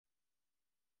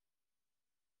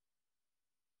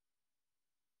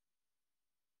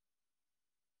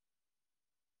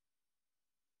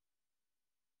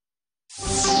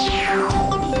வணக்கம்.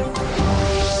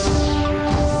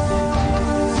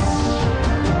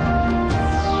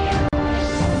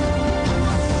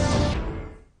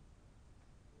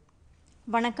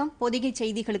 பொதிகை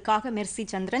செய்திகளுக்காக மெர்சி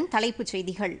சந்திரன். தலைப்புச்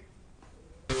செய்திகள்.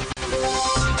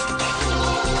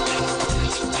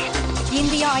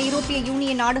 இந்தியா ஐரோப்பிய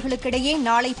யூனியன் நாடுகளுக்கிடையே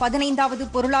நாளை 15வது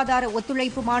பொருளாதார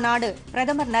ஒத்துழைப்பு மாநாடு.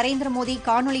 பிரதமர் நரேந்திர மோடி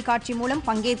காணொலி காட்சி மூலம்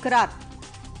பங்கேற்கிறார்.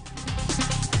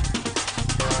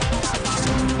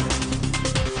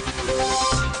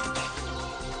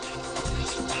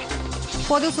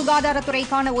 பொது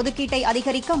சுகாதாரத்துறைக்கான ஒதுக்கீட்டை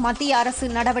அதிகரிக்க மத்திய அரசு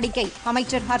நடவடிக்கை.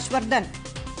 அமைச்சர் ஹர்ஷ்வர்தன்.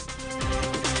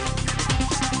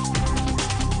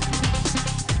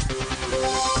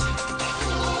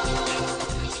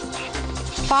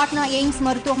 பாட்னா எய்ம்ஸ்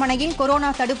மருத்துவமனையில்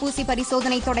கொரோனா தடுப்பூசி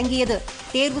பரிசோதனை தொடங்கியது.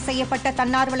 தேர்வு செய்யப்பட்ட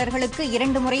தன்னார்வலர்களுக்கு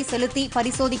 2 முறை செலுத்தி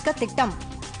பரிசோதிக்க திட்டம்.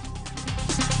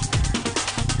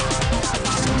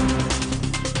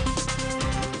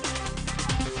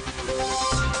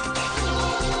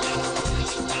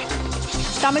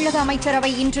 தமிழக அமைச்சரவை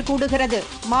இன்று கூடுகிறது.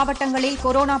 மாவட்டங்களில்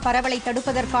கொரோனா பரவலை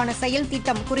தடுப்பதற்கான செயல்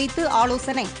திட்டம் குறித்து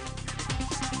ஆலோசனை.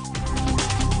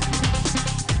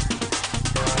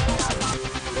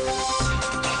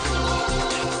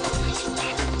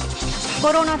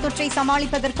 கொரோனா தொற்றை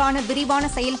சமாளிப்பதற்கான விரிவான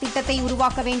செயல் திட்டத்தை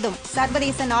உருவாக்க வேண்டும்.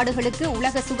 சர்வதேச நாடுகளுக்கு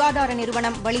உலக சுகாதார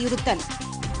நிறுவனம் வலியுறுத்தல்.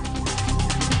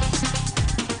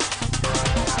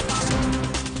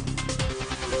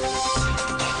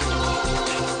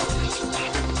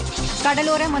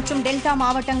 கடலோர மற்றும் டெல்டா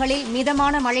மாவட்டங்களில்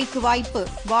மிதமான மழைக்கு வாய்ப்பு.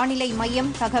 வானிலை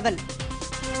மையம் தகவல்.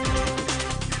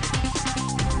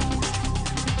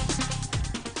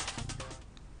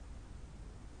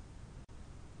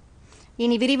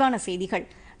 இனி விரிவான செய்திகள்.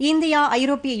 இந்தியா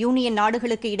ஐரோப்பிய யூனியன்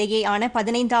நாடுகளுக்கு இடையேயான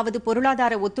 15வது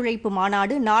பொருளாதார ஒத்துழைப்பு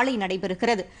மாநாடு நாளை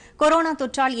நடைபெறுகிறது. கொரோனா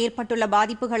தொற்றால் ஏற்பட்டுள்ள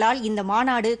பாதிப்புகளால் இந்த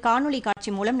மாநாடு காணொலி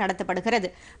காட்சி மூலம் நடத்தப்படுகிறது.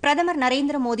 பிரதமர்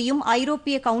நரேந்திர மோடியும்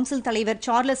ஐரோப்பிய கவுன்சில் தலைவர்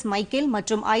சார்லஸ் மைக்கேல்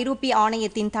மற்றும் ஐரோப்பிய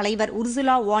ஆணையத்தின் தலைவர்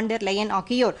உர்சுலா வான் டெர் லெயன்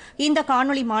ஆகியோர் இந்த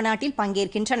காணொலி மாநாட்டில்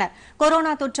பங்கேற்கின்றனர்.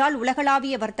 கொரோனா தொற்றால்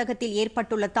உலகளாவிய வர்த்தகத்தில்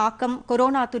ஏற்பட்டுள்ள தாக்கம்,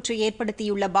 கொரோனா தொற்று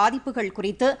ஏற்படுத்தியுள்ள பாதிப்புகள்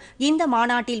குறித்து இந்த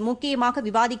மாநாட்டில் முக்கியமாக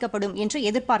விவாதிக்கப்படும் என்று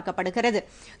எதிர்பார்க்கப்படுகிறது.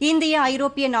 இந்திய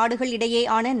ஐரோப்பிய நாடுகள்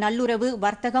இடையேயான நல்லுறவு,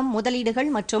 வர்த்தகம், முதலீடுகள்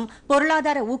மற்றும்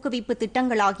பொருளாதார ஊக்குவிப்பு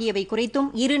திட்டங்கள் ஆகியவை குறித்தும்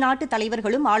இரு நாட்டு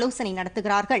தலைவர்களும் ஆலோசனை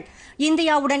நடத்துகிறார்கள்.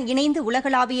 இந்தியாவுடன் இணைந்து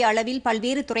உலகளாவிய அளவில்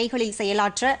பல்வேறு துறைகளில்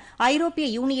செயலாற்ற ஐரோப்பிய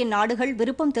யூனியன் நாடுகள்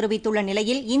விருப்பம் தெரிவித்துள்ள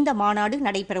நிலையில் இந்த மாநாடு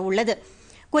நடைபெறவுள்ளது.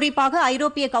 குறிப்பாக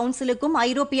ஐரோப்பிய கவுன்சிலுக்கும்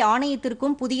ஐரோப்பிய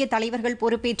ஆணையத்திற்கும் புதிய தலைவர்கள்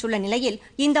பொறுப்பேற்றுள்ள நிலையில்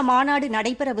இந்த மாநாடு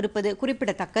நடைபெறவிருப்பது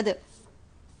குறிப்பிடத்தக்கது.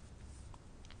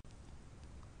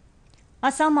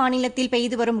 அசாம் மாநிலத்தில்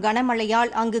பெய்து வரும்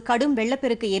கனமழையால் அங்கு கடும்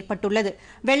வெள்ளப்பெருக்கு ஏற்பட்டுள்ளது.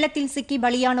 வெள்ளத்தில் சிக்கி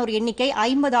பலியானோர் எண்ணிக்கை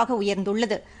 50ஆக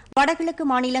உயர்ந்துள்ளது. வடகிழக்கு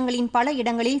மாநிலங்களின் பல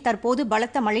இடங்களில் தற்போது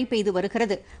பலத்த மழை பெய்து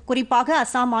வருகிறது. குறிப்பாக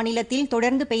அசாம் மாநிலத்தில்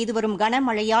தொடர்ந்து பெய்து வரும்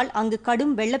கனமழையால் அங்கு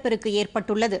கடும் வெள்ளப்பெருக்கு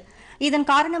ஏற்பட்டுள்ளது. இதன்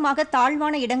காரணமாக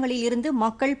தாழ்வான இடங்களில் இருந்து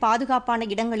மக்கள் பாதுகாப்பான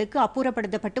இடங்களுக்கு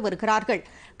அப்புறப்படுத்தப்பட்டு வருகிறார்கள்.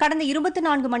 கடந்த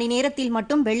 24 மணி நேரத்தில்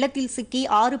மட்டும் வெள்ளத்தில் சிக்கி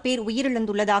 6 பேர்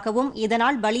உயிரிழந்துள்ளதாகவும்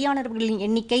இதனால் பலியானவர்களின்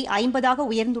எண்ணிக்கை 50ஆக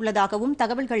உயர்ந்துள்ளதாகவும்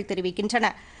தகவல்கள் தெரிவிக்கின்றன.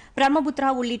 பிரம்மபுத்திரா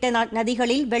உள்ளிட்ட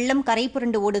நதிகளில் வெள்ளம் கரை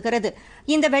புரண்டு ஓடுகிறது.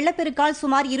 இந்த வெள்ளப்பெருக்கால்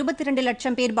சுமார் 22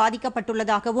 லட்சம் பேர்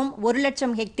பாதிக்கப்பட்டுள்ளதாகவும் 1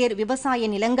 லட்சம் ஹெக்டேர் விவசாய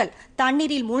நிலங்கள்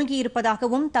தண்ணீரில்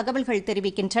மூழ்கியிருப்பதாகவும் தகவல்கள்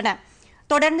தெரிவிக்கின்றன.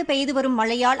 தொடர்ந்து பெய்து வரும்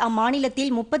மழையால்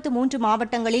அம்மாநிலத்தில் 33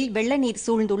 மாவட்டங்களில் வெள்ள நீர்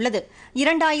சூழ்ந்துள்ளது.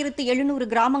 2700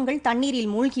 கிராமங்கள்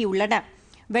தண்ணீரில் மூழ்கியுள்ளன.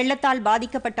 வெள்ளத்தால்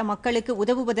பாதிக்கப்பட்ட மக்களுக்கு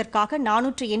உதவுவதற்காக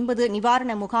 480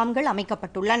 நிவாரண முகாம்கள்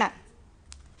அமைக்கப்பட்டுள்ளன.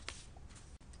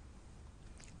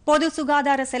 பொது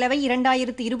சுகாதார செலவை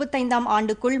 2025ஆம்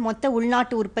ஆண்டுக்குள் மொத்த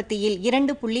உள்நாட்டு உற்பத்தியில்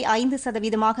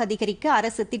 2.5% அதிகரிக்க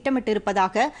அரசு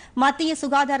திட்டமிட்டிருப்பதாக மத்திய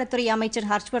சுகாதாரத்துறை அமைச்சர்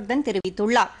ஹர்ஷ்வர்தன்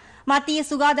தெரிவித்துள்ளார். மத்திய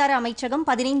சுகாதார அமைச்சகம்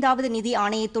 15வது நிதி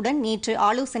ஆணையத்துடன் நேற்று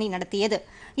ஆலோசனை நடத்தியது.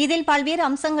 இதில் பல்வேறு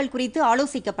அம்சங்கள் குறித்து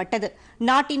ஆலோசிக்கப்பட்டது.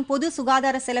 நாட்டின் பொது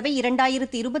சுகாதார செலவை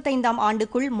 2025ஆம்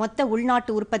ஆண்டுக்குள் மொத்த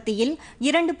உள்நாட்டு உற்பத்தியில்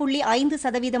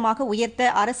 2.5%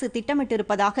 உயர்த்த அரசு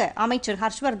திட்டமிட்டிருப்பதாக அமைச்சர்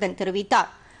ஹர்ஷ்வர்தன்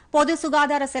தெரிவித்தார். பொது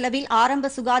சுகாதார செலவில் ஆரம்ப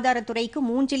சுகாதாரத்துறைக்கு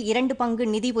 2/3 பங்கு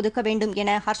நிதி ஒதுக்க வேண்டும்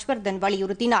என ஹர்ஷ்வர்தன்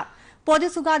வலியுறுத்தினார். பொது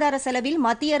சுகாதார செலவில்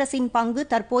மத்திய அரசின் பங்கு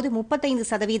தற்போது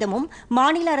 35%,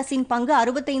 மாநில அரசின் பங்கு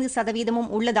 65%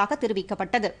 உள்ளதாக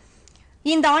தெரிவிக்கப்பட்டது.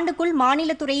 இந்த ஆண்டுக்குள்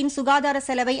மாநில துறையின் சுகாதார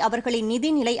செலவை அவர்களின்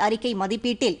நிதிநிலை அறிக்கை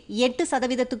மதிப்பீட்டில்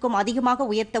 8%க்கும் அதிகமாக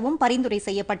உயர்த்தவும் பரிந்துரை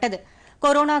செய்யப்பட்டது.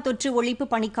 கொரோனா தொற்று ஒழிப்பு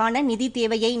பணிக்கான நிதி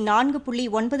தேவையை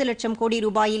 4.9 லட்சம் கோடி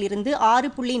ரூபாயில் இருந்து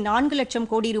 6.4 லட்சம்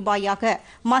கோடி ரூபாயாக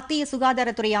மத்திய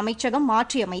சுகாதாரத்துறை அமைச்சகம்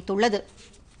மாற்றியமைத்துள்ளது.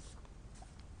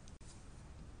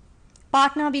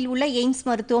 பாட்னாவில் உள்ள எய்ம்ஸ்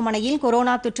மருத்துவமனையில்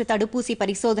கொரோனா தொற்று தடுப்பூசி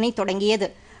பரிசோதனை தொடங்கியது.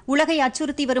 உலகை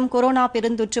அச்சுறுத்தி வரும் கொரோனா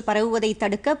பெருந்தொற்று பரவுவதை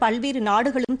தடுக்க பல்வேறு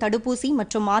நாடுகளும் தடுப்பூசி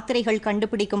மற்றும் மாத்திரைகள்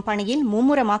கண்டுபிடிக்கும் பணியில்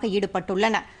மும்முரமாக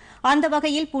ஈடுபட்டுள்ளன. அந்த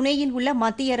வகையில் புனேயில் உள்ள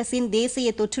மத்திய அரசின்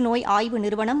தேசிய தொற்றுநோய் ஆய்வு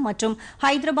நிறுவனம் மற்றும்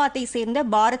ஹைதராபாத்தை சேர்ந்த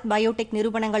பாரத் பயோடெக்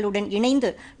நிறுவனங்களுடன்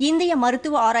இணைந்து இந்திய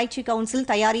மருத்துவ ஆராய்ச்சி கவுன்சில்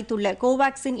தயாரித்துள்ள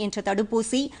கோவாக்சின் என்ற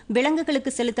தடுப்பூசி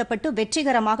விலங்குகளுக்கு செலுத்தப்பட்டு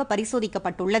வெற்றிகரமாக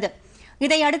பரிசோதிக்கப்பட்டுள்ளது.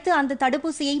 இதையடுத்து அந்த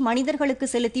தடுப்பூசியை மனிதர்களுக்கு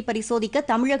செலுத்தி பரிசோதிக்க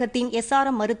தமிழகத்தின்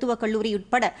SRM மருத்துவக் கல்லூரி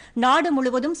உட்பட நாடு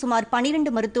முழுவதும் சுமார்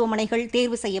 12 மருத்துவமனைகள்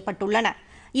தேர்வு செய்யப்பட்டுள்ளன.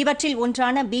 இவற்றில்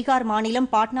ஒன்றான பீகார் மாநிலம்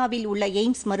பாட்னாவில் உள்ள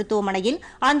எய்ம்ஸ் மருத்துவமனையில்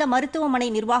அந்த மருத்துவமனை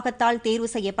நிர்வாகத்தால் தேர்வு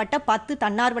செய்யப்பட்ட 10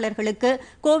 தன்னார்வலர்களுக்கு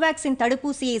கோவாக்சின்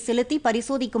தடுப்பூசியை செலுத்தி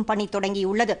பரிசோதிக்கும் பணி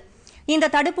தொடங்கியுள்ளது. இந்த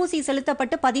தடுப்பூசி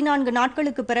செலுத்தப்பட்டு 14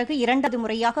 நாட்களுக்கு பிறகு இரண்டாவது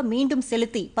முறையாக மீண்டும்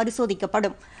செலுத்தி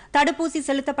பரிசோதிக்கப்படும். தடுப்பூசி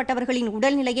செலுத்தப்பட்டவர்களின்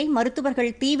உடல்நிலையை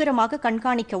மருத்துவர்கள் தீவிரமாக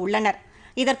கண்காணிக்க உள்ளனர்.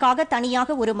 இதற்காக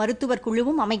தனியாக ஒரு மருத்துவர்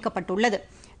குழுவும் அமைக்கப்பட்டுள்ளது.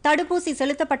 தடுப்பூசி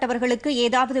செலுத்தப்பட்டவர்களுக்கு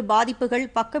ஏதாவது பாதிப்புகள்,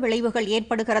 பக்க விளைவுகள்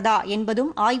ஏற்படுகிறதா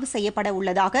என்பதும் ஆய்வு செய்யப்பட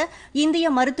உள்ளதாக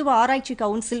இந்திய மருத்துவ ஆராய்ச்சி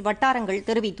கவுன்சில் வட்டாரங்கள்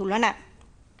தெரிவித்துள்ளன.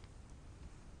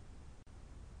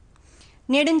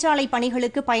 நெடுஞ்சாலை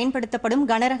பணிகளுக்கு பயன்படுத்தப்படும்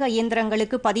கனரக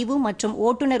இயந்திரங்களுக்கு பதிவு மற்றும்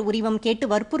ஓட்டுநர் உரிமம் கேட்டு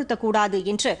வற்புறுத்தக்கூடாது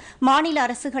என்று மாநில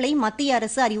அரசுகளை மத்திய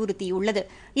அரசு அறிவுறுத்தியுள்ளது.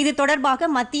 இது தொடர்பாக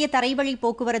மத்திய தரைவழி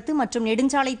போக்குவரத்து மற்றும்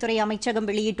நெடுஞ்சாலைத்துறை அமைச்சகம்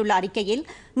வெளியிட்டுள்ள அறிக்கையில்,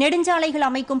 நெடுஞ்சாலைகள்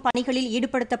அமைக்கும் பணிகளில்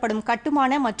ஈடுபடுத்தப்படும்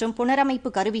கட்டுமான மற்றும்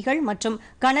புனரமைப்பு கருவிகள் மற்றும்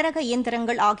கனரக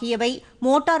இயந்திரங்கள் ஆகியவை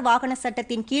மோட்டார் வாகன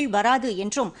சட்டத்தின் கீழ் வராது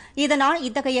என்றும், இதனால்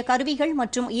இத்தகைய கருவிகள்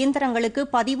மற்றும் இயந்திரங்களுக்கு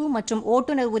பதிவு மற்றும்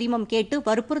ஓட்டுநர் உரிமம் கேட்டு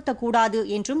வற்புறுத்தக்கூடாது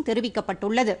என்றும் தெரிவிக்கப்பட்டுள்ளது.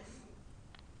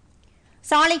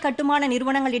 சாலை கட்டுமான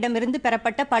நிறுவனங்களிடமிருந்து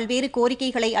பெறப்பட்ட பல்வேறு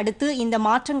கோரிக்கைகளை அடுத்து இந்த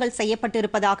மாற்றங்கள்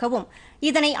செய்யப்பட்டிருப்பதாகவும்,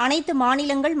 இதனை அனைத்து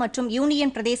மாநிலங்கள் மற்றும்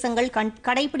யூனியன் பிரதேசங்கள்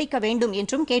கடைபிடிக்க வேண்டும்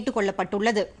என்றும் கேட்டுக்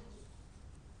கொள்ளப்பட்டுள்ளது.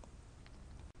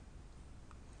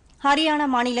 ஹரியானா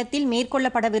மாநிலத்தில்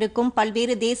மேற்கொள்ளப்படவிருக்கும்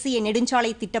பல்வேறு தேசிய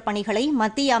நெடுஞ்சாலை திட்டப் பணிகளை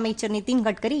மத்திய அமைச்சர் நிதின்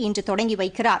கட்கரி இன்று தொடங்கி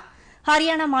வைக்கிறார்.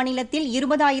 ஹரியானா மாநிலத்தில்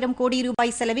 20,000 கோடி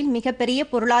ரூபாய் செலவில் மிகப்பெரிய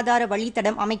பொருளாதார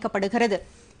வழித்தடம் அமைக்கப்படுகிறது.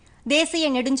 தேசிய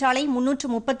நெடுஞ்சாலை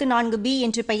 334B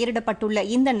என்று பெயரிடப்பட்டுள்ள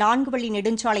இந்த 4 வழி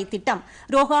நெடுஞ்சாலை திட்டம்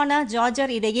ரோஹானா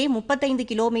ஜார்ஜர் இடையே 35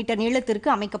 கிலோமீட்டர் நீளத்திற்கு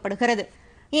அமைக்கப்படுகிறது.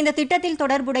 இந்த திட்டத்தில்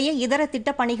தொடர்புடைய இதர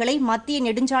திட்டப் பணிகளை மத்திய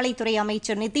நெடுஞ்சாலைத்துறை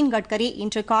அமைச்சர் நிதின் கட்கரி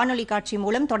இன்று காணொலி காட்சி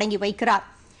மூலம் தொடங்கி வைக்கிறார்.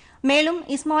 மேலும்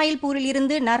இஸ்மாயில்பூரில்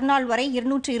இருந்து நர்னால் வரை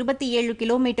 227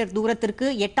 கிலோமீட்டர் தூரத்திற்கு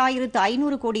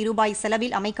 8,500 கோடி ரூபாய்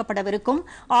செலவில் அமைக்கப்படவிருக்கும்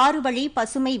 6 வழி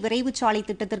பசுமை விரைவு சாலை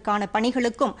திட்டத்திற்கான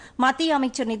பணிகளுக்கும் மத்திய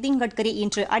அமைச்சர் நிதின் கட்கரி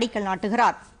இன்று அடிக்கல்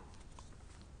நாட்டுகிறார்.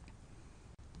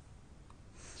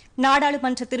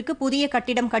 நாடாளுமன்றத்திற்கு புதிய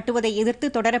கட்டிடம் கட்டுவதை எதிர்த்து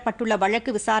தொடரப்பட்டுள்ள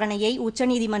வழக்கு விசாரணையை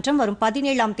உச்சநீதிமன்றம் வரும்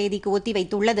 17ஆம் தேதிக்கு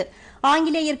ஒத்திவைத்துள்ளது.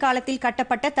 ஆங்கிலேயர் காலத்தில்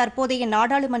கட்டப்பட்ட தற்போதைய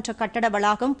நாடாளுமன்ற கட்டட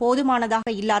வளாகம்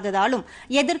போதுமானதாக இல்லாததாலும்,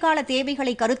 எதிர்கால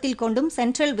தேவைகளை கருத்தில் கொண்டும்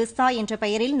சென்ட்ரல் விஸ்தா என்ற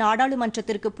பெயரில்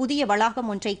நாடாளுமன்றத்திற்கு புதிய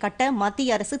வளாகம் ஒன்றை கட்ட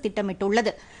மத்திய அரசு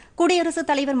திட்டமிட்டுள்ளது. குடியரசுத்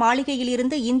தலைவர் மாளிகையில்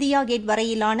இருந்து இந்தியா கேட்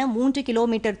வரையிலான 3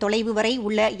 கிலோமீட்டர் தொலைவு வரை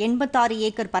உள்ள 86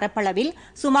 ஏக்கர் பரப்பளவில்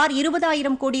சுமார்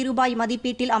 20,000 கோடி ரூபாய்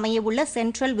மதிப்பீட்டில் அமையவுள்ள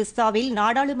சென்ட்ரல் விஸ்தாவில்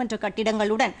நாடாளுமன்ற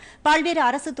கட்டிடங்களுடன் பல்வேறு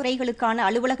அரசு துறைகளுக்கான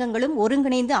அலுவலகங்களும்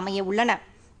ஒருங்கிணைந்து அமையவுள்ளன.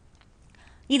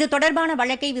 இது தொடர்பான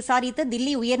வழக்கை விசாரித்த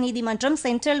தில்லி உயர்நீதிமன்றம்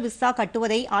சென்ட்ரல் விஸ்தா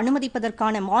கட்டுவதை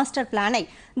அனுமதிப்பதற்கான மாஸ்டர் பிளானை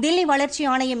தில்லி வளர்ச்சி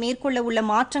ஆணையம் மேற்கொள்ள உள்ள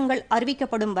மாற்றங்கள்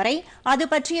அறிவிக்கப்படும் வரை அது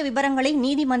பற்றிய விவரங்களை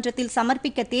நீதிமன்றத்தில்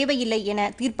சமர்ப்பிக்க தேவையில்லை என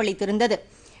தீர்ப்பளித்திருந்தது.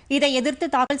 இதை எதிர்த்து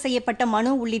தாக்கல் செய்யப்பட்ட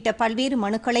மனு உள்ளிட்ட பல்வேறு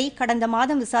மனுக்களை கடந்த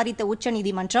மாதம் விசாரித்த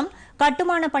உச்சநீதிமன்றம்,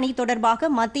 கட்டுமான பணி தொடர்பாக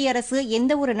மத்திய அரசு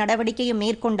எந்தவொரு நடவடிக்கையும்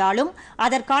மேற்கொண்டாலும்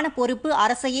அதற்கான பொறுப்பு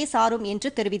அரசையே சாரும்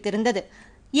என்று தெரிவித்திருந்தது.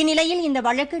 இந்நிலையில் இந்த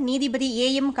வழக்கு நீதிபதி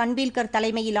AM கன்வீல்கர்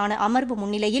தலைமையிலான அமர்வு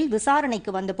முன்னிலையில்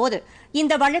விசாரணைக்கு வந்தபோது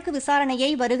இந்த வழக்கு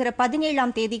விசாரணையை வருகிற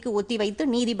 17ஆம் தேதிக்கு ஒத்திவைத்து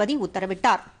நீதிபதி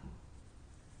உத்தரவிட்டார்.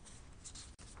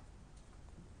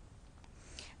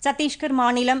 சத்தீஸ்கர்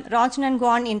மாநிலம்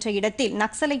ராஜ்னன்கான் என்ற இடத்தில்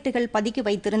நக்சலைட்டுகள் பதுக்கி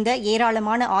வைத்திருந்த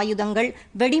ஏராளமான ஆயுதங்கள்,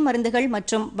 வெடிமருந்துகள்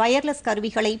மற்றும் வயர்லெஸ்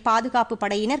கருவிகளை பாதுகாப்பு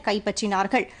படையினர்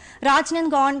கைப்பற்றினார்கள்.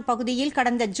 ராஜ்னன்கான் பகுதியில்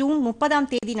கடந்த ஜூன் 30ஆம்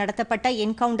தேதி நடத்தப்பட்ட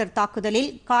என்கவுண்டர்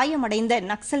தாக்குதலில் காயமடைந்த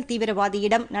நக்சல்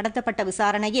தீவிரவாதியிடம் நடத்தப்பட்ட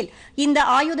விசாரணையில் இந்த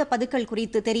ஆயுத பதுக்கல்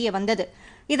குறித்து தெரியவந்தது.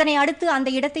 இதனை அடுத்து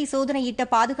அந்த இடத்தை சோதனையிட்ட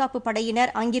பாதுகாப்பு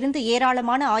படையினர் அங்கிருந்து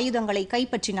ஏராளமான ஆயுதங்களை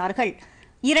கைப்பற்றினார்கள்.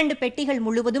 2 பெட்டிகள்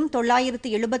முழுவதும்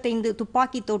 975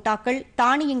 துப்பாக்கி தோட்டாக்கள்,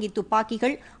 தானியங்கி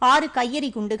துப்பாக்கிகள், 6 கையெறி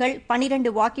குண்டுகள்,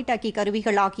 12 வாக்கி டாக்கி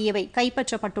கருவிகள் ஆகியவை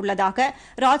கைப்பற்றப்பட்டுள்ளதாக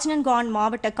ராஜ்னன்கான்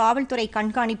மாவட்ட காவல்துறை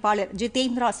கண்காணிப்பாளர்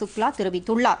ஜிதேந்திரா சுக்லா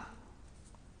தெரிவித்துள்ளார்.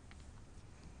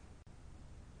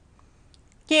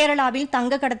 கேரளாவில்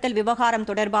தங்க கடத்தல் விவகாரம்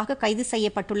தொடர்பாக கைது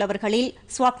செய்யப்பட்டுள்ளவர்களில்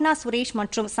ஸ்வப்னா சுரேஷ்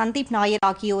மற்றும் சந்தீப் நாயர்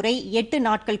ஆகியோரை 8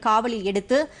 நாட்கள் காவலில்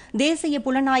எடுத்து தேசிய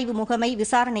புலனாய்வு முகமை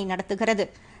விசாரணை நடத்துகிறது.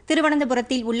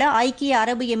 திருவனந்தபுரத்தில் உள்ள ஐக்கிய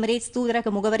அரபு எமிரேட்ஸ்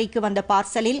தூதரக முகவரிக்கு வந்த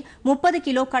பார்சலில் 30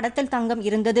 கிலோ கடத்தல் தங்கம்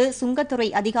இருந்தது சுங்கத்துறை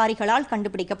அதிகாரிகளால்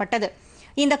கண்டுபிடிக்கப்பட்டது.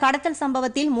 இந்த கடத்தல்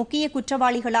சம்பவத்தில் முக்கிய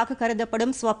குற்றவாளிகளாக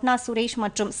கருதப்படும் ஸ்வப்னா சுரேஷ்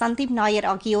மற்றும் சந்தீப் நாயர்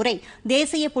ஆகியோரை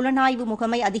தேசிய புலனாய்வு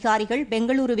முகமை அதிகாரிகள்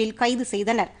பெங்களூருவில் கைது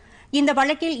செய்தனர். இந்த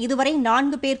வழக்கில் இதுவரை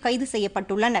 4 பேர் கைது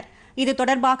செய்யப்பட்டுள்ளனர். இது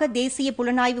தொடர்பாக தேசிய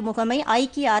புலனாய்வு முகமை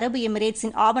ஐக்கிய அரபு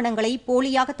எமிரேட்ஸின் ஆவணங்களை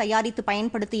போலியாக தயாரித்து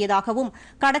பயன்படுத்தியதாகவும்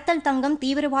கடத்தல் தங்கம்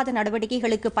தீவிரவாத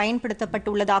நடவடிக்கைகளுக்கு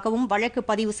பயன்படுத்தப்பட்டுள்ளதாகவும் வழக்கு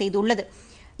பதிவு செய்துள்ளது.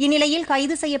 இந்நிலையில்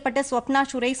கைது செய்யப்பட்ட ஸ்வப்னா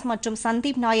சுரேஷ் மற்றும்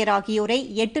சந்தீப் நாயர் ஆகியோரை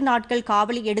 8 நாட்கள்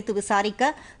காவலில் எடுத்து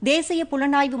விசாரிக்க தேசிய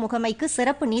புலனாய்வு முகமைக்கு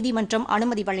சிறப்பு நீதிமன்றம்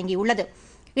அனுமதி வழங்கியுள்ளது.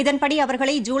 இதன்படி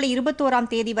அவர்களை ஜூலை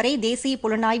 21ஆம் தேதி வரை தேசிய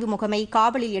புலனாய்வு முகமை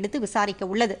காவலில் எடுத்து விசாரிக்க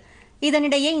உள்ளது.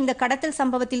 இதனிடையே இந்த கடத்தல்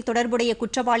சம்பவத்தில் தொடர்புடைய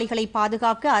குற்றவாளிகளை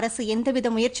பாதுகாக்க அரசு எந்தவித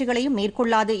முயற்சிகளையும்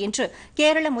மேற்கொள்ளாது என்று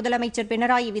கேரள முதலமைச்சர்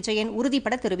பினராயி விஜயன்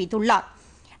உறுதிபட தெரிவித்துள்ளார்.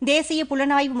 தேசிய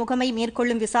புலனாய்வு முகமை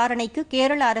மேற்கொள்ளும் விசாரணைக்கு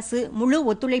கேரள அரசு முழு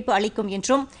ஒத்துழைப்பு அளிக்கும்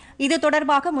என்றும் இது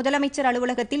தொடர்பாக முதலமைச்சர்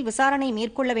அலுவலகத்தில் விசாரணை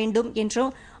மேற்கொள்ள வேண்டும்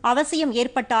என்றும் அவசியம்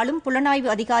ஏற்பட்டாலும் புலனாய்வு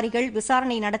அதிகாரிகள்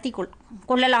விசாரணை நடத்தி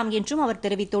கொள்ளலாம் என்றும் அவர்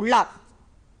தெரிவித்துள்ளார்.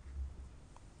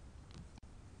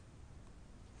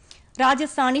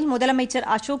 ராஜஸ்தானில் முதலமைச்சர்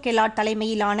அசோக் கெலாட்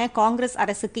தலைமையிலான காங்கிரஸ்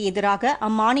அரசுக்கு எதிராக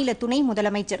அம்மாநில துணை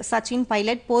முதலமைச்சர் சச்சின்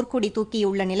பைலட் போர்க்கொடி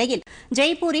தூக்கியுள்ள நிலையில்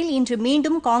ஜெய்ப்பூரில் இன்று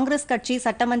மீண்டும் காங்கிரஸ் கட்சி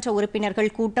சட்டமன்ற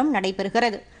உறுப்பினர்கள் கூட்டம்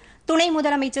நடைபெறுகிறது. துணை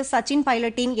முதலமைச்சர் சச்சின்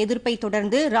பைலட்டின் எதிர்ப்பை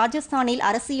தொடர்ந்து ராஜஸ்தானில்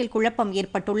அரசியல் குழப்பம்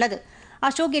ஏற்பட்டுள்ளது.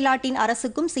 அசோக் கெலாட்டின்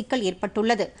அரசுக்கும் சிக்கல்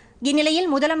ஏற்பட்டுள்ளது. இந்நிலையில்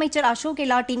முதலமைச்சர் அசோக்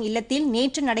கெலாட்டின் இல்லத்தில்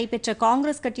நேற்று நடைபெற்ற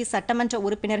காங்கிரஸ் கட்சி சட்டமன்ற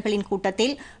உறுப்பினர்களின்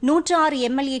கூட்டத்தில் 106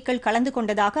 எம்எல்ஏக்கள் கலந்து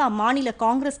கொண்டதாக அம்மாநில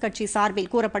காங்கிரஸ் கட்சி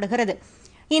சார்பில் கூறப்படுகிறது.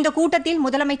 இந்த கூட்டத்தில்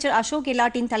முதலமைச்சர் அசோக்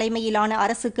கெலாட்டின் தலைமையிலான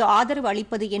அரசுக்கு ஆதரவு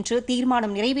அளிப்பது என்று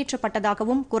தீர்மானம்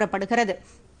நிறைவேற்றப்பட்டதாகவும் கூறப்படுகிறது.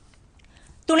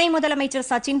 துணை முதலமைச்சர்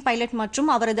சச்சின் பைலட் மற்றும்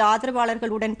அவரது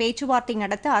ஆதரவாளர்களுடன் பேச்சுவார்த்தை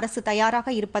நடத்த அரசு தயாராக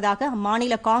இருப்பதாக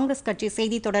அம்மாநில காங்கிரஸ் கட்சி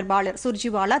செய்தித் தொடர்பாளர்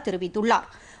சுர்ஜிவாலா தெரிவித்துள்ளார்.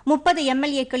 30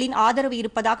 எம்எல்ஏக்களின் ஆதரவு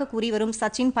இருப்பதாக கூறிவரும்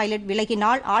சச்சின் பைலட்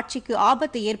விலகினால் ஆட்சிக்கு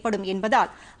ஆபத்து ஏற்படும்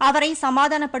என்பதால் அவரை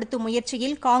சமாதானப்படுத்தும்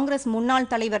முயற்சியில் காங்கிரஸ் முன்னாள்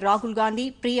தலைவர் ராகுல்காந்தி,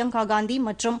 பிரியங்கா காந்தி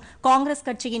மற்றும் காங்கிரஸ்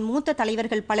கட்சியின் மூத்த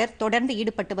தலைவர்கள் பலர் தொடர்ந்து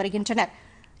ஈடுபட்டு வருகின்றனர்.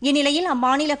 இந்நிலையில்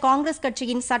அம்மாநில காங்கிரஸ்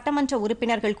கட்சியின் சட்டமன்ற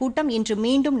உறுப்பினர்கள் கூட்டம் இன்று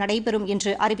மீண்டும் நடைபெறும்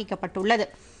என்று அறிவிக்கப்பட்டுள்ளது.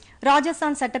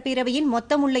 ராஜஸ்தான் சட்டப்பேரவையில்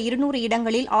மொத்தமுள்ள 200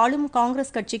 இடங்களில் ஆளும்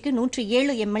காங்கிரஸ் கட்சிக்கு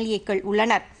 107 எம்எல்ஏக்கள்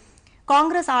உள்ளனர்.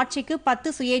 காங்கிரஸ் ஆட்சிக்கு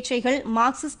 10 சுயேட்சைகள்,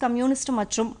 மார்க்சிஸ்ட் கம்யூனிஸ்ட்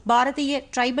மற்றும் பாரதிய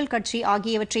டிரைபல் கட்சி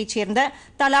ஆகியவற்றைச் சேர்ந்த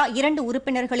தலா 2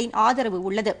 உறுப்பினர்களின் ஆதரவு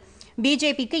உள்ளது.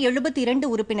 பிஜேபிக்கு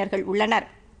 72 உறுப்பினர்கள் உள்ளனர்.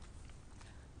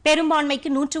 பெரும்பான்மைக்கு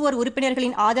 101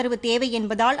 உறுப்பினர்களின் ஆதரவு தேவை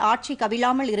என்பதால் ஆட்சி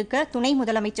கவிழாமல் இருக்க துணை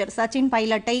முதலமைச்சர் சச்சின்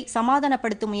பைலட்டை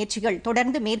சமாதானப்படுத்தும் முயற்சிகள்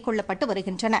தொடர்ந்து மேற்கொள்ளப்பட்டு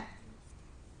வருகின்றன.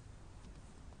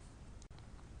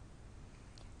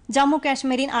 ஜம்மு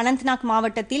காஷ்மீரின் அனந்த்நாக்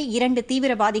மாவட்டத்தில் 2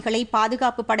 தீவிரவாதிகளை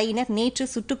பாதுகாப்பு படையினர் நேற்று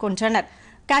சுட்டுக் கொன்றனர்.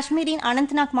 காஷ்மீரின்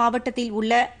அனந்த்நாக் மாவட்டத்தில்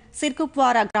உள்ள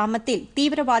சிர்குப்வாரா கிராமத்தில்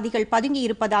தீவிரவாதிகள்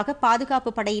பதுங்கியிருப்பதாக பாதுகாப்பு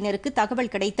படையினருக்கு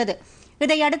தகவல் கிடைத்தது.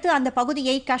 இதையடுத்து அந்த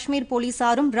பகுதியை காஷ்மீர்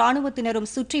போலீசாரும் ராணுவத்தினரும்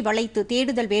சுற்றி வளைத்து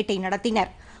தேடுதல் வேட்டை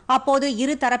நடத்தினர். அப்போது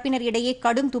இரு தரப்பினர் இடையே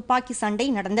கடும் துப்பாக்கி சண்டை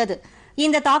நடந்தது.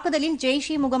 இந்த தாக்குதலில் ஜெய்ஷ்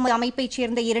இ முகமது அமைப்பைச்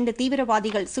சேர்ந்த 2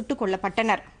 தீவிரவாதிகள் சுட்டுக்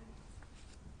கொல்லப்பட்டனர்.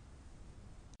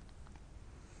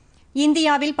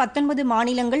 இந்தியாவில் 19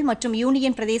 மாநிலங்கள் மற்றும்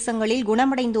யூனியன் பிரதேசங்களில்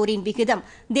குணமடைந்தோரின் விகிதம்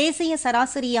தேசிய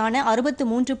சராசரியான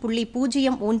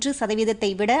 63.01%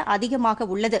 விட அதிகமாக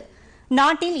உள்ளது.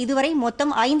 நாட்டில் இதுவரை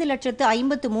மொத்தம்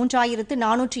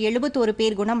 5,53,471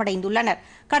 பேர் குணமடைந்துள்ளனர்.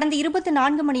 கடந்த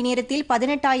 24 மணி நேரத்தில்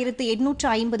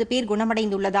 18,850 பேர்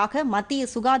குணமடைந்துள்ளதாக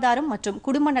மத்திய சுகாதாரம் மற்றும்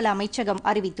குடும்பநல அமைச்சகம்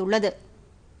அறிவித்துள்ளது.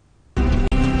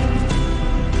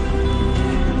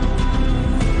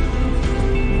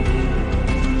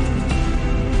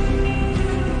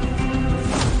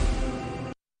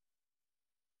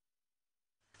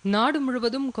 நாடு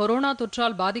முழுவதும் கொரோனா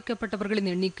தொற்றால் பாதிக்கப்பட்டவர்களின்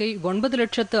எண்ணிக்கை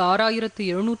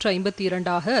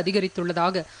 9,06,752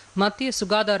 அதிகரித்துள்ளதாக மத்திய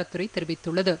சுகாதாரத்துறை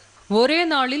தெரிவித்துள்ளது. ஒரே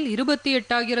நாளில்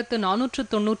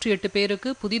 28,498 பேருக்கு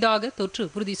புதிதாக தொற்று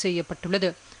உறுதி செய்யப்பட்டுள்ளது.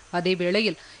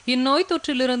 அதேவேளையில் இந்நோய்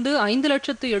தொற்றிலிருந்து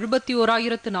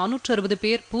 5,71,460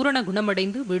 பேர் பூரண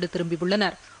குணமடைந்து வீடு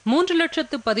திரும்பியுள்ளனர்.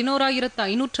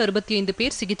 3,11,565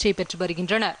 பேர் சிகிச்சை பெற்று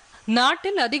வருகின்றனர்.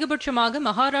 நாட்டில் அதிகபட்சமாக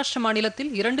மகாராஷ்டிர மாநிலத்தில்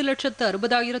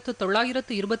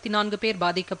 2,60,924 பேர்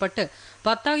பாதிக்கப்பட்டு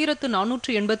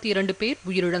 10,482 பேர்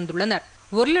உயிரிழந்துள்ளனர்.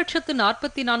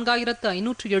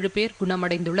 1,44,507 பேர்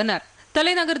குணமடைந்துள்ளனர்.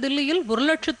 தலைநகர் தில்லியில்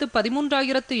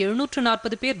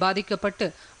 1,13,740 பேர் பாதிக்கப்பட்டு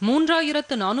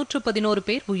 3,411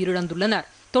 பேர் உயிரிழந்துள்ளனர்.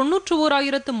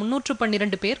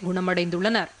 91,312 பேர்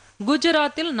குணமடைந்துள்ளனர்.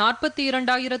 குஜராத்தில்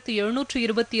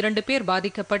 42,722 பேர்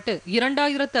பாதிக்கப்பட்டு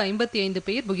 2,055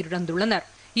 பேர் உயிரிழந்துள்ளனர்.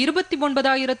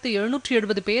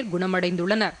 29,770 பேர்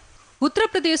குணமடைந்துள்ளனர்.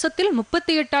 உத்தரப்பிரதேசத்தில்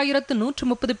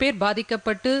 38,130 பேர்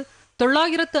பாதிக்கப்பட்டு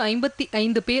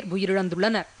 955 பேர்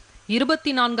உயிரிழந்துள்ளனர்.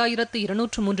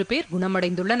 24,203 பேர்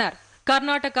குணமடைந்துள்ளனர்.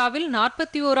 கர்நாடகாவில்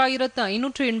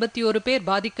 41,581 பேர்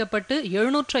பாதிக்கப்பட்டு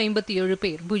 757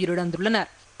 பேர் உயிரிழந்துள்ளனர்.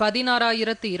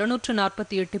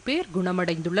 16,248 பேர்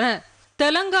குணமடைந்துள்ளனர்.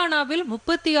 தெலங்கானாவில்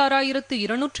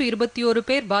 36,221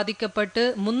 பேர் பாதிக்கப்பட்டு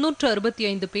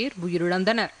 365 பேர்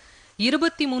உயிரிழந்தனர்.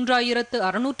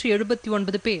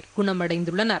 23,679 பேர்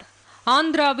குணமடைந்துள்ளனர்.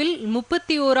 ஆந்திராவில்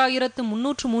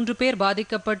 31,303 பேர்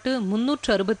பாதிக்கப்பட்டு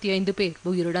 365 பேர்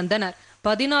உயிரிழந்தனர்.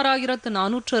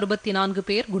 16,464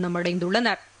 பேர்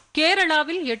குணமடைந்துள்ளனர்.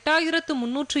 கேரளாவில்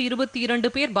 8,322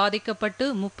 பேர் பாதிக்கப்பட்டு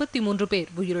 33 பேர்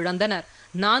உயிரிழந்தனர்.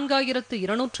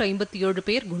 4,257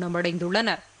 பேர்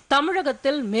குணமடைந்துள்ளனர்.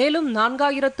 தமிழகத்தில் மேலும்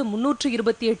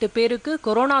 4,328 பேருக்கு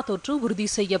கொரோனா தொற்று உறுதி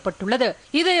செய்யப்பட்டுள்ளது.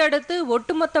 இதையடுத்து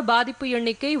ஒட்டுமொத்த பாதிப்பு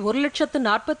எண்ணிக்கை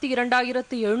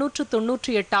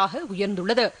 1,42,798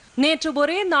 உயர்ந்துள்ளது. நேற்று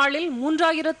ஒரே நாளில்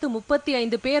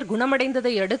 3,035 பேர்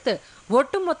குணமடைந்ததை அடுத்து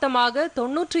ஒட்டுமொத்தமாக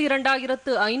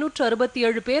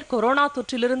 92,567 பேர் கொரோனா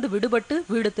தொற்றிலிருந்து விடுபட்டு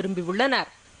வீடு திரும்பியுள்ளனர்.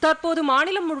 தற்போது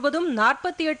மாநிலம் முழுவதும்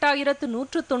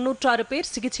 48,196 பேர்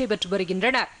சிகிச்சை பெற்று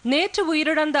வருகின்றனர். நேற்று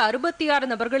உயிரிழந்த 66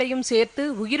 நபர்களையும் சேர்த்து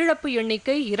உயிரிழப்பு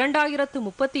எண்ணிக்கை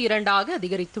 2,032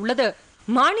 அதிகரித்துள்ளது.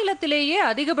 மாநிலத்திலேயே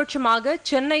அதிகபட்சமாக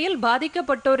சென்னையில்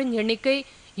பாதிக்கப்பட்டோரின் எண்ணிக்கை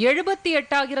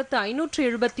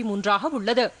 78,573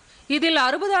 உள்ளது. இதில்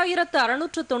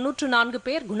 60,694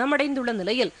 பேர் குணமடைந்துள்ள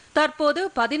நிலையில் தற்போது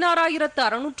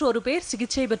 16,601 பேர்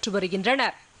சிகிச்சை பெற்று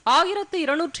வருகின்றனர்.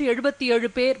 1,277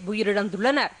 பேர்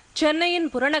உயிரிழந்துள்ளனர். சென்னையின்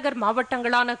புறநகர்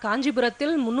மாவட்டங்களான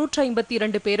காஞ்சிபுரத்தில்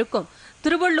 352 பேருக்கும்,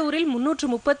 திருவள்ளூரில்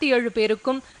 337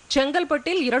 பேருக்கும்,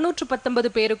 செங்கல்பட்டில்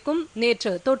 219 பேருக்கும்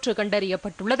நேற்று தொற்று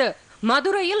கண்டறியப்பட்டுள்ளது.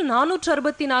 மதுரையில்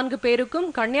 464 பேருக்கும்,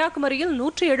 கன்னியாகுமரியில்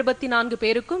 174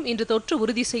 பேருக்கும் இன்று தொற்று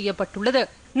உறுதி செய்யப்பட்டுள்ளது.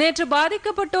 நேற்று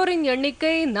பாதிக்கப்பட்டோரின்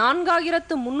எண்ணிக்கை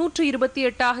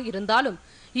 4,328 இருந்தாலும்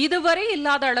இதுவரை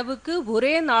இல்லாத அளவுக்கு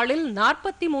ஒரே நாளில்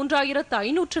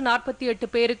 43,548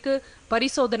 பேருக்கு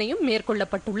பரிசோதனையும்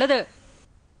மேற்கொள்ளப்பட்டுள்ளது.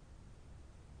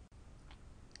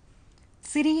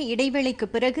 சிறிய இடைவேளைக்கு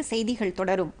பிறகு செய்திகள்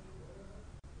தொடரும்.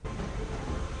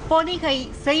 பொதிகை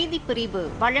செய்தி பிரிவு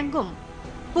வழங்கும்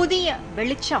புதிய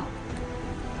வெளிச்சம்.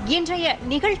 இன்றைய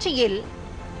நிகழ்ச்சியில்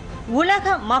உலக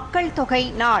மக்கள் தொகை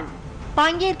நாள்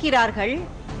பங்கேற்கிறார்கள்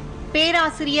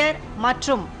பேராசிரியர்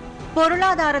மற்றும்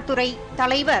பொருளாதாரத்துறை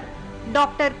தலைவர்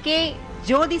டாக்டர் கே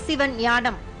ஜோதிசிவன்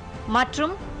ஞானம்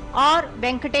மற்றும் ஆர்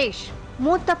வெங்கடேஷ்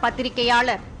மூத்த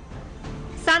பத்திரிகையாளர்.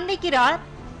 சந்திக்கிறார்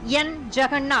என்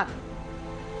ஜெகநாத்.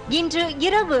 இன்று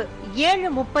இரவு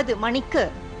 7:30 மணிக்கு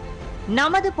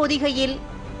நமது பொதிகையில்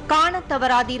காணத்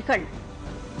தவறாதீர்கள்.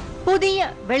 புதிய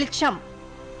வெளிச்சம்.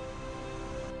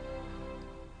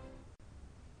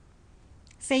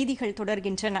 செய்திகள்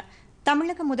தொடர்கின்றன.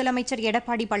 தமிழக முதலமைச்சர்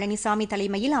எடப்பாடி பழனிசாமி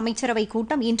தலைமையில் அமைச்சரவை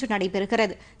கூட்டம் இன்று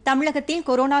நடைபெறுகிறது. தமிழகத்தில்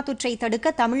கொரோனா தொற்றை தடுக்க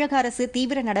தமிழக அரசு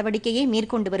தீவிர நடவடிக்கையை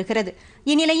மேற்கொண்டு வருகிறது.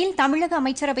 இந்நிலையில் தமிழக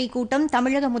அமைச்சரவை கூட்டம்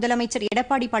தமிழக முதலமைச்சர்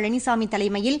எடப்பாடி பழனிசாமி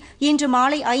தலைமையில் இன்று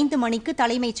மாலை 5 மணிக்கு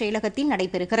தலைமைச் செயலகத்தில்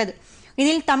நடைபெறுகிறது.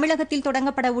 இதில் தமிழகத்தில்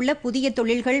தொடங்கப்பட உள்ள புதிய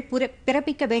தொழில்கள்,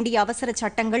 பிறப்பிக்க வேண்டிய அவசர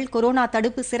சட்டங்கள், கொரோனா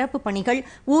தடுப்பு சிறப்பு பணிகள்,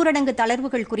 ஊரடங்கு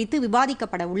தளர்வுகள் குறித்து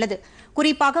விவாதிக்கப்பட உள்ளது.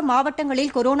 குறிப்பாக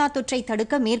மாவட்டங்களில் கொரோனா தொற்றை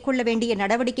தடுக்க மேற்கொள்ள வேண்டிய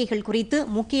நடவடிக்கைகள் குறித்து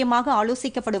முக்கியமாக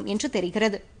ஆலோசிக்கப்படும் என்று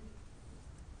தெரிகிறது.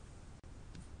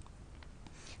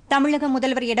 தமிழக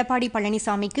முதல்வர் எடப்பாடி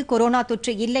பழனிசாமிக்கு கொரோனா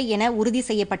தொற்று இல்லை என உறுதி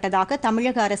செய்யப்பட்டதாக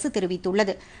தமிழக அரசு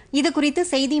தெரிவித்துள்ளது. இதுகுறித்து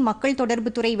செய்தி மக்கள்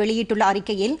தொடர்புத்துறை வெளியிட்டுள்ள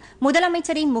அறிக்கையில்,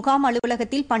 முதலமைச்சரின் முகாம்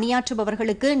அலுவலகத்தில்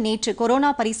பணியாற்றுபவர்களுக்கு நேற்று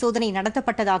கொரோனா பரிசோதனை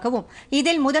நடத்தப்பட்டதாகவும்,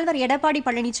 இதில் முதல்வர் எடப்பாடி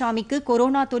பழனிசாமிக்கு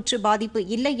கொரோனா தொற்று பாதிப்பு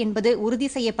இல்லை என்பது உறுதி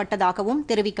செய்யப்பட்டதாகவும்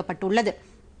தெரிவிக்கப்பட்டுள்ளது.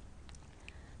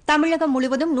 தமிழகம்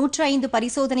முழுவதும் 105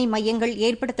 பரிசோதனை மையங்கள்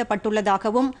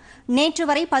ஏற்படுத்தப்பட்டுள்ளதாகவும், நேற்று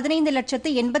வரை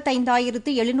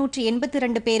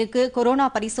 15,85,782 பேருக்கு கொரோனா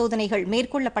பரிசோதனைகள்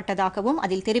மேற்கொள்ளப்பட்டதாகவும்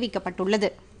அதில் தெரிவிக்கப்பட்டுள்ளது.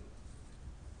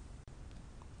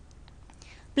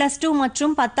 +2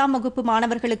 மற்றும் 10ஆம் வகுப்பு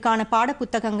மாணவர்களுக்கான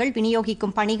பாடப்புத்தகங்கள்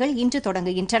விநியோகிக்கும் பணிகள் இன்று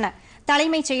தொடங்குகின்றன.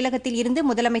 தலைமைச் செயலகத்தில் இருந்து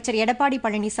முதலமைச்சர் எடப்பாடி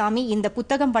பழனிசாமி இந்த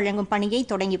புத்தகம் வழங்கும் பணியை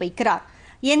தொடங்கி வைக்கிறார்.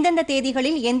 எந்தெந்த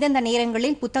தேதிகளில் எந்தெந்த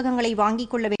நேரங்களில் புத்தகங்களை வாங்கிக்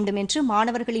கொள்ள வேண்டும் என்று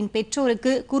மாணவர்களின்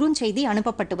பெற்றோருக்கு குறுஞ்செய்தி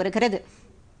அனுப்பப்பட்டு வருகிறது.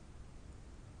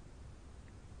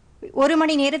 1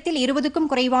 மணி நேரத்தில் 20க்கும்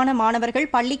குறைவான மாணவர்கள்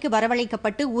பள்ளிக்கு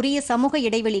வரவழைக்கப்பட்டு உரிய சமூக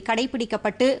இடைவெளி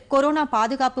கடைபிடிக்கப்பட்டு கொரோனா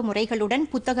பாதுகாப்பு முறைகளுடன்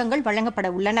புத்தகங்கள்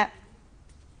வழங்கப்பட உள்ளன.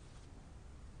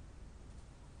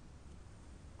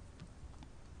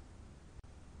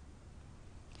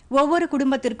 ஒவ்வொரு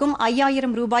குடும்பத்திற்கும்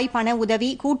 5000 ரூபாய் பண உதவி,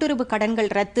 கூட்டுறவு கடன்கள்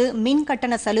ரத்து, மின்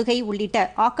கட்டண சலுகை உள்ளிட்ட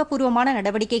ஆக்கப்பூர்வமான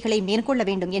நடவடிக்கைகளை மேற்கொள்ள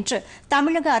வேண்டும் என்று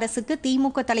தமிழக அரசுக்கு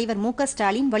திமுக தலைவர்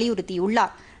மு.க.ஸ்டாலின்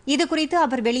வலியுறுத்தியுள்ளார். இதுகுறித்து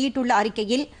அவர் வெளியிட்டுள்ள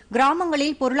அறிக்கையில்,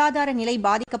 கிராமங்களில் பொருளாதார நிலை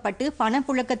பாதிக்கப்பட்டு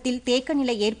பணப்புழக்கத்தில் தேக்க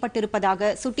நிலை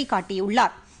ஏற்பட்டிருப்பதாக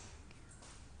சுட்டிக்காட்டியுள்ளார்.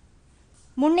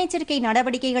 முன்னெச்சரிக்கை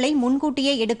நடவடிக்கைகளை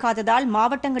முன்கூட்டியே எடுக்காததால்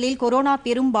மாவட்டங்களில் கொரோனா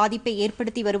பெரும் பாதிப்பை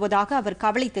ஏற்படுத்தி வருவதாக அவர்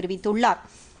கவலை தெரிவித்துள்ளார்.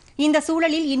 இந்த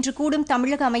சூழலில் இன்று கூடும்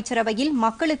தமிழக அமைச்சரவையில்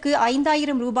மக்களுக்கு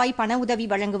 5000 ரூபாய் பண உதவி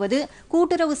வழங்குவது,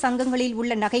 கூட்டுறவு சங்கங்களில்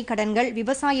உள்ள நகை கடன்கள்,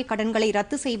 விவசாய கடன்களை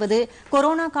ரத்து செய்வது,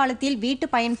 கொரோனா காலத்தில் வீட்டு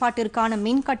பயன்பாட்டிற்கான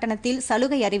மின் கட்டணத்தில்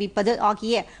சலுகை அறிவிப்பது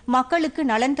ஆகிய மக்களுக்கு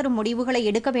நலன் தரும் முடிவுகளை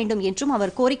எடுக்க வேண்டும் என்றும்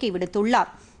அவர் கோரிக்கை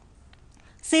விடுத்துள்ளார்.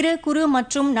 சிறு குறு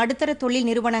மற்றும் நடுத்தர தொழில்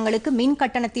நிறுவனங்களுக்கு மின்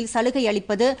கட்டணத்தில் சலுகை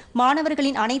அளிப்பது,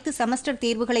 மாணவர்களின் அனைத்து செமஸ்டர்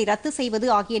தேர்வுகளை ரத்து செய்வது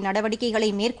ஆகிய நடவடிக்கைகளை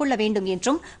மேற்கொள்ள வேண்டும்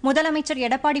என்றும் முதலமைச்சர்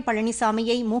எடப்பாடி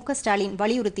பழனிசாமியை மு.க.ஸ்டாலின்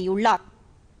வலியுறுத்தியுள்ளார்.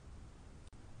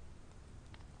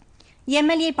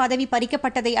 எம்எல்ஏ பதவி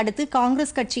பறிக்கப்பட்டதை அடுத்து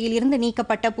காங்கிரஸ் கட்சியில் இருந்து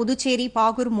நீக்கப்பட்ட புதுச்சேரி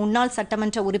பாகூர் முன்னாள்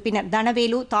சட்டமன்ற உறுப்பினர்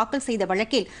தனவேலு தாக்கல் செய்த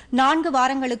வழக்கில் 4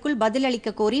 வாரங்களுக்குள்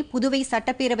பதிலளிக்க கோரி புதுவை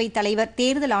சட்டப்பேரவைத் தலைவர்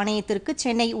தேர்தல் ஆணையத்திற்கு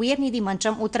சென்னை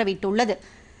உயர்நீதிமன்றம் உத்தரவிட்டுள்ளது.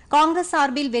 காங்கிரஸ்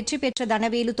சார்பில் வெற்றி பெற்ற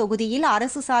தனவேலு தொகுதியில்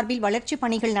அரசு சார்பில் வளர்ச்சிப்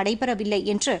பணிகள் நடைபெறவில்லை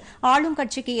என்று ஆளும்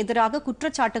கட்சிக்கு எதிராக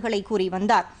குற்றச்சாட்டுகளை கூறி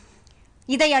வந்தார்.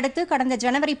 இதையடுத்து கடந்த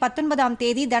ஜனவரி 19ஆம்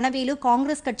தேதி தனவேலு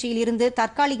காங்கிரஸ் கட்சியிலிருந்து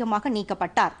தற்காலிகமாக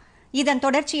நீக்கப்பட்டார். இதன்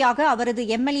தொடர்ச்சியாக அவரது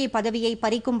எம்எல்ஏ பதவியை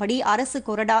பறிக்கும்படி அரசு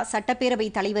கொறடா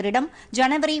சட்டப்பேரவைத் தலைவரிடம்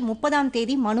ஜனவரி 30ஆம்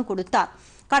தேதி மனு கொடுத்தார்.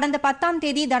 கடந்த 10ஆம்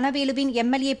தேதி தனவேலுவின்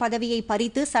எம்எல்ஏ பதவியை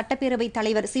பறித்து சட்டப்பேரவைத்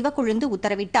தலைவர் சிவக்கொழுந்து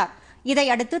உத்தரவிட்டார்.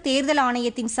 இதையடுத்து தேர்தல்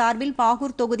ஆணையத்தின் சார்பில்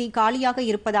பாகூர் தொகுதி காலியாக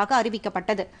இருப்பதாக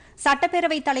அறிவிக்கப்பட்டது.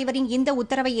 சட்டப்பேரவைத் தலைவரின் இந்த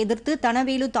உத்தரவை எதிர்த்து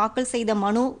தனவேலு தாக்கல் செய்த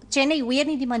மனு சென்னை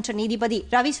உயர்நீதிமன்ற நீதிபதி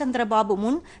ரவிச்சந்திரபாபு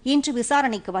முன் இன்று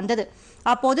விசாரணைக்கு வந்தது.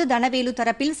 அப்போது தனவேலு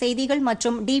தரப்பில் செய்திகள்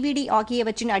மற்றும் டிவிடி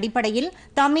ஆகியவற்றின் அடிப்படையில்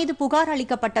தம்மீது புகார்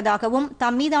அளிக்கப்பட்டதாகவும்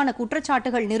தம்மீதான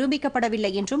குற்றச்சாட்டுகள்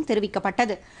நிரூபிக்கப்படவில்லை என்றும்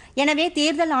தெரிவிக்கப்பட்டது. எனவே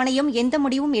தேர்தல் ஆணையம் எந்த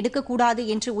முடிவும் எடுக்கக்கூடாது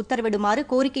என்று உத்தரவிடுமாறு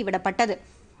கோரிக்கை விடப்பட்டது.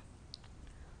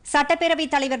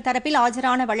 சட்டப்பேரவைத் தலைவர் தரப்பில்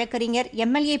ஆஜரான வழக்கறிஞர்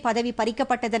எம்எல்ஏ பதவி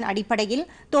பறிக்கப்பட்டதன் அடிப்படையில்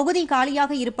தொகுதி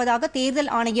காலியாக இருப்பதாக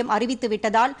தேர்தல் ஆணையம்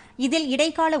அறிவித்துவிட்டதால் இதில்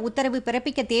இடைக்கால உத்தரவு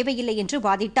பிறப்பிக்க தேவையில்லை என்று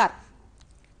வாதிட்டார்.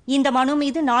 இந்த மனு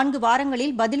மீது 4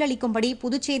 வாரங்களில் பதிலளிக்கும்படி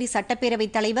புதுச்சேரி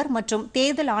சட்டப்பேரவைத் தலைவர் மற்றும்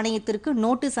தேர்தல் ஆணையத்திற்கு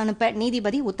நோட்டீஸ் அனுப்ப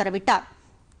நீதிபதி உத்தரவிட்டார்.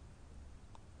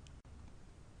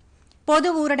 பொது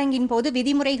ஊரடங்கின் போது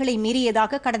விதிமுறைகளை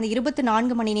மீறியதாக கடந்த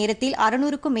 24 மணி நேரத்தில்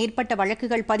 600க்கும் மேற்பட்ட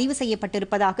வழக்குகள் பதிவு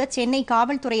செய்யப்பட்டிருப்பதாக சென்னை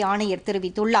காவல்துறை ஆணையர்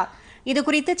தெரிவித்துள்ளார்.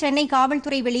 இதுகுறித்து சென்னை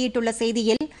காவல்துறை வெளியிட்டுள்ள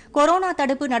செய்தியில், கொரோனா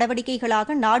தடுப்பு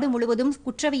நடவடிக்கைகளாக நாடு முழுவதும்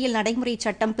குற்றவியல் நடைமுறை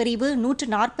சட்டம் பிரிவு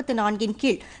 144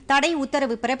 கீழ் தடை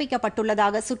உத்தரவு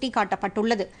பிறப்பிக்கப்பட்டுள்ளதாக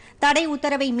சுட்டிக்காட்டப்பட்டுள்ளது. தடை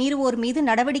உத்தரவை மீறுவோர் மீது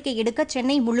நடவடிக்கை எடுக்க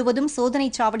சென்னை முழுவதும்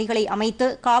சோதனைச் சாவடிகளை அமைத்து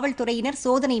காவல்துறையினர்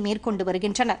சோதனை மேற்கொண்டு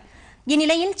வருகின்றனர்.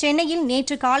 இந்நிலையில் சென்னையில்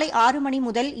நேற்று காலை 6 மணி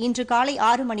முதல் இன்று காலை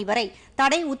 6 மணி வரை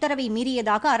தடை உத்தரவை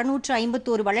மீறியதாக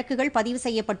 651 வழக்குகள் பதிவு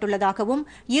செய்யப்பட்டுள்ளதாகவும்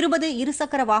 20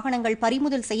 இருசக்கர வாகனங்கள்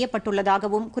பறிமுதல்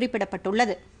செய்யப்பட்டுள்ளதாகவும்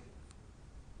குறிப்பிடப்பட்டுள்ளது.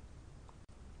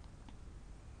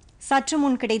 சற்று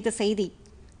முன் கிடைத்த செய்தி.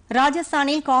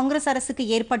 ராஜஸ்தானில் காங்கிரஸ் அரசுக்கு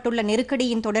ஏற்பட்டுள்ள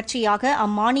நெருக்கடியின் தொடர்ச்சியாக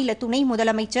அம்மாநில துணை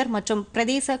முதலமைச்சர் மற்றும்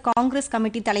பிரதேச காங்கிரஸ்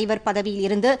கமிட்டி தலைவர் பதவியில்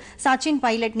இருந்து சச்சின்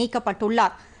பைலட்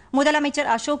நீக்கப்பட்டுள்ளார். முதலமைச்சர்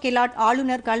அசோக் கெலாட்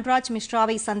ஆளுநர் கல்ராஜ்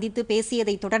மிஸ்ராவை சந்தித்து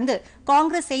பேசியதைத் தொடர்ந்து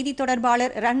காங்கிரஸ் செய்தித்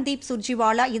தொடர்பாளர் ரன்தீப்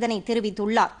சுர்ஜிவாலா இதனை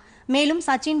தெரிவித்துள்ளார். மேலும்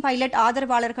சச்சின் பைலட்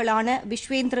ஆதரவாளர்களான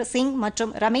விஸ்வேந்திர சிங்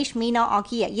மற்றும் ரமேஷ் மீனா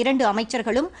ஆகிய 2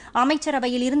 அமைச்சர்களும்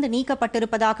அமைச்சரவையில் இருந்து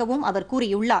நீக்கப்பட்டிருப்பதாகவும் அவர்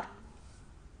கூறியுள்ளார்.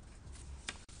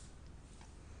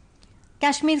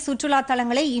 காஷ்மீர் சுற்றுலா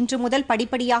தலங்களை இன்று முதல்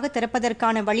படிப்படியாக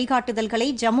திறப்பதற்கான வழிகாட்டுதல்களை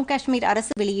ஜம்மு காஷ்மீர்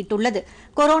அரசு வெளியிட்டுள்ளது.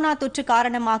 கொரோனா தொற்று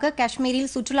காரணமாக காஷ்மீரில்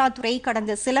சுற்றுலாத்துறை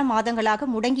கடந்த சில மாதங்களாக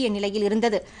முடங்கிய நிலையில்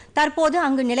இருந்தது. தற்போது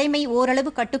அங்கு நிலைமை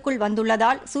ஓரளவு கட்டுக்குள்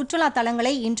வந்துள்ளதால் சுற்றுலா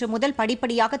தலங்களை இன்று முதல்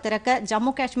படிப்படியாக திறக்க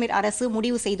ஜம்மு காஷ்மீர் அரசு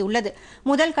முடிவு செய்துள்ளது.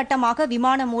 முதல் கட்டமாக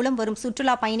விமானம் மூலம் வரும்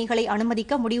சுற்றுலா பயணிகளை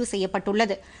அனுமதிக்க முடிவு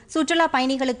செய்யப்பட்டுள்ளது. சுற்றுலா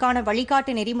பயணிகளுக்கான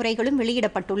வழிகாட்டு நெறிமுறைகளும்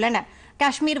வெளியிடப்பட்டுள்ளன.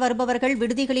 காஷ்மீர் வருபவர்கள்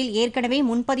விடுதிகளில் ஏற்கனவே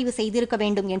முன்பதிவு செய்திருக்க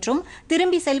வேண்டும் என்றும்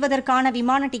திரும்பி செல்வதற்கான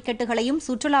விமான டிக்கெட்டுகளையும்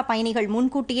சுற்றுலா பயணிகள்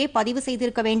முன்கூட்டியே பதிவு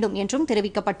செய்திருக்க வேண்டும் என்றும்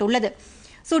தெரிவிக்கப்பட்டுள்ளது.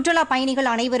 சுற்றுலா பயணிகள்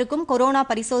அனைவருக்கும் கொரோனா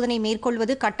பரிசோதனை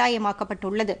மேற்கொள்வது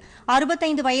கட்டாயமாக்கப்பட்டுள்ளது.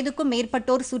 65 வயதுக்கும்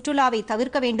மேற்பட்டோர் சுற்றுலாவை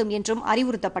தவிர்க்க வேண்டும் என்றும்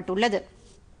அறிவுறுத்தப்பட்டுள்ளது.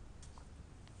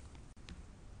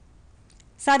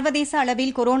 சர்வதேச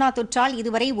அளவில் கொரோனா தொற்றால்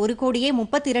இதுவரை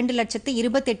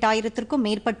 1,32,28,000க்கும்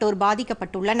மேற்பட்டோர்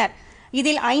பாதிக்கப்பட்டுள்ளனர்.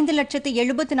 இதில்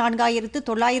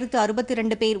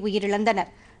 5,74,962 பேர் உயிரிழந்தனர்.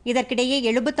 இதற்கிடையே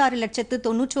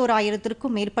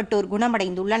 76,91,000க்கும் மேற்பட்டோர்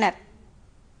குணமடைந்துள்ளனர்.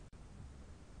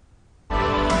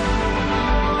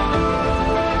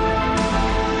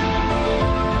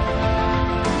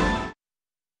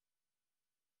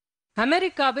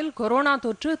 அமெரிக்காவில் கொரோனா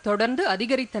தொற்று தொடர்ந்து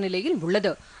அதிகரித்த நிலையில்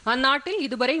உள்ளது. அந்நாட்டில்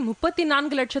இதுவரை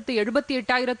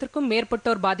 34,78,000க்கும்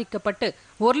மேற்பட்டோர் பாதிக்கப்பட்டு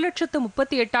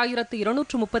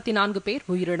 1,38,234 பேர்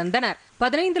உயிரிழந்தனர்.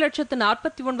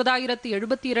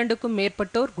 15,49,072க்கும்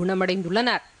மேற்பட்டோர்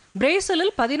குணமடைந்துள்ளனர்.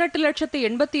 பிரேசிலில்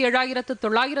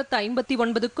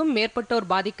 18,87,959க்கும் மேற்பட்டோர்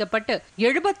பாதிக்கப்பட்டு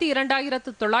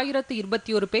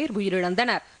 72,921 பேர்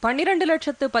உயிரிழந்தனர்.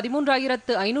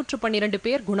 12,13,512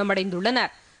 பேர்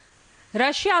குணமடைந்துள்ளனர்.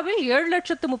 ரஷ்யாவில்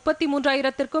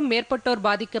 7,33,000க்கும் மேற்பட்டோர்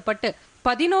பாதிக்கப்பட்டு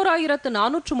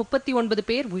 11,439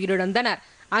 பேர் உயிரிழந்தனர்.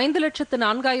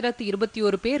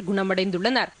 5,04,021 பேர்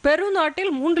குணமடைந்துள்ளனர். பெரு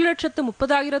நாட்டில்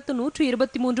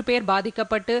 3,30,123 பேர்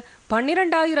பாதிக்கப்பட்டு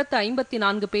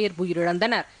 12,054 பேர்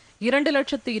உயிரிழந்தனர்.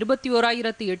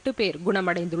 2,21,008 பேர்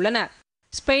குணமடைந்துள்ளனர்.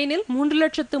 ஸ்பெயினில்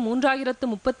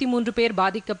 3,03,033 பேர்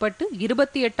பாதிக்கப்பட்டு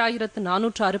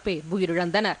 28,406 பேர்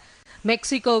உயிரிழந்தனர்.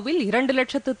 மெக்சிகோவில்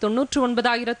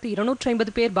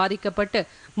 2,99,250 பேர் பாதிக்கப்பட்டு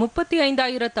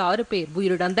 35,006 பேர்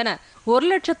உயிரிழந்தனர்.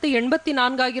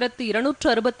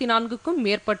 1,84,264க்கும்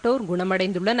மேற்பட்டோர்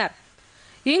குணமடைந்துள்ளனர்.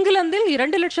 இங்கிலாந்தில்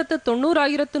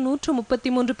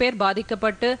 2,90,133 பேர்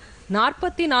பாதிக்கப்பட்டு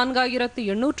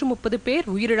 44,830 பேர்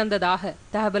உயிரிழந்ததாக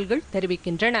தகவல்கள்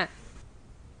தெரிவிக்கின்றன.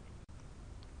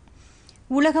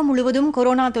 உலகம் முழுவதும்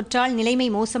கொரோனா தொற்றால் நிலைமை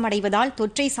மோசமடைவதால்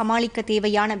தொற்றை சமாளிக்க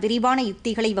தேவையான விரிவான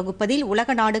யுக்திகளை வகுப்பதில்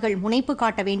உலக நாடுகள் முனைப்பு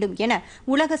காட்ட வேண்டும் என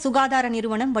உலக சுகாதார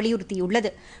நிறுவனம் வலியுறுத்தியுள்ளது.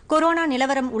 கொரோனா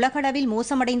நிலவரம் உலகளவில்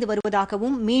மோசமடைந்து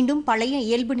வருவதாகவும் மீண்டும் பழைய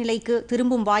இயல்பு நிலைக்கு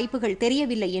திரும்பும் வாய்ப்புகள்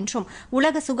தெரியவில்லை என்றும்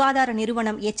உலக சுகாதார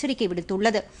நிறுவனம் எச்சரிக்கை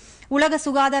விடுத்துள்ளது. உலக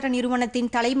சுகாதார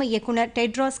நிறுவனத்தின் தலைமை இயக்குநர்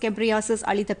டெட்ராஸ் கெப்ரியாசிஸ்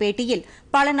அளித்த பேட்டியில்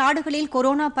பல நாடுகளில்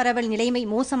கொரோனா பரவல் நிலைமை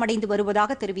மோசமடைந்து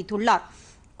வருவதாக தெரிவித்துள்ளார்.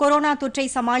 கொரோனா தொற்றை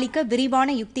சமாளிக்க விரிவான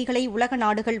யுக்திகளை உலக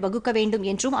நாடுகள் வகுக்க வேண்டும்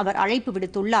என்றும் அவர் அழைப்பு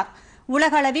விடுத்துள்ளார்.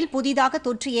 உலக அளவில் புதிதாக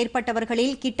தொற்று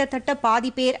ஏற்பட்டவர்களில் கிட்டத்தட்ட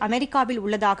பாதி பேர் அமெரிக்காவில்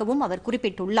உள்ளதாகவும் அவர்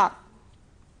குறிப்பிட்டுள்ளார்.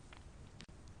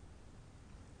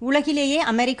 உலகிலேயே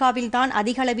அமெரிக்காவில்தான்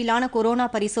அதிக அளவிலான கொரோனா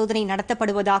பரிசோதனை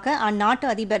நடத்தப்படுவதாக அந்நாட்டு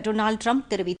அதிபர் டொனால்டு டிரம்ப்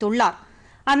தெரிவித்துள்ளார்.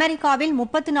 அமெரிக்காவில்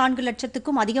 34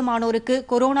 லட்சத்துக்கும் அதிகமானோருக்கு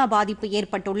கொரோனா பாதிப்பு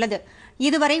ஏற்பட்டுள்ளது.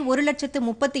 இதுவரை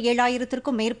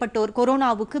 1,37,000க்கும் மேற்பட்டோர்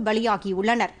கொரோனாவுக்கு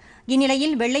பலியாகியுள்ளனர்.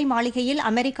 இந்நிலையில் வெள்ளை மாளிகையில்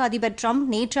அமெரிக்க அதிபர் டிரம்ப்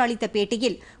நேற்று அளித்த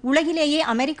பேட்டியில் உலகிலேயே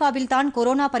அமெரிக்காவில்தான்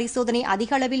கொரோனா பரிசோதனை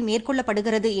அதிக அளவில்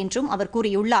மேற்கொள்ளப்படுகிறது என்றும் அவர்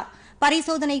கூறியுள்ளார்.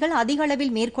 பரிசோதனைகள் அதிக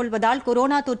அளவில் மேற்கொள்வதால்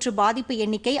கொரோனா தொற்று பாதிப்பு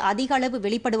எண்ணிக்கை அதிக அளவு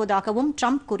வெளிப்படுவதாகவும்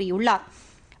டிரம்ப் கூறியுள்ளார்.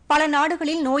 பல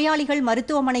நாடுகளில் நோயாளிகள்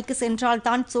மருத்துவமனைக்கு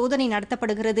சென்றால்தான் சோதனை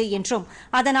நடத்தப்படுகிறது என்றும்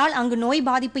அதனால் அங்கு நோய்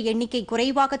பாதிப்பு எண்ணிக்கை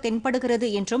குறைவாக தென்படுகிறது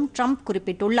என்றும் டிரம்ப்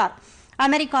குறிப்பிட்டுள்ளார்.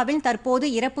 அமெரிக்காவில் தற்போது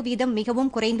இறப்பு வீதம்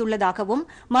மிகவும் குறைந்துள்ளதாகவும்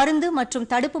மருந்து மற்றும்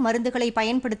தடுப்பு மருந்துகளை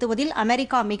பயன்படுத்துவதில்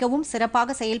அமெரிக்கா மிகவும்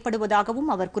சிறப்பாக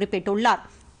செயல்படுவதாகவும் அவர் குறிப்பிட்டுள்ளார்.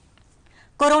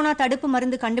 கொரோனா தடுப்பு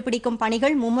மருந்து கண்டுபிடிக்கும்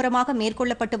பணிகள் மும்முரமாக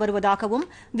மேற்கொள்ளப்பட்டு வருவதாகவும்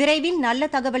விரைவில்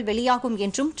நல்ல தகவல் வெளியாகும்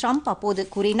என்றும் டிரம்ப் அப்போது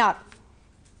கூறினார்.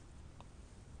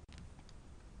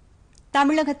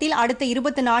 தமிழகத்தில் அடுத்த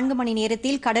 24 மணி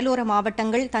நேரத்தில் கடலோர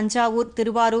மாவட்டங்கள் தஞ்சாவூர்,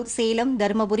 திருவாரூர், சேலம்,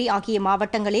 தருமபுரி ஆகிய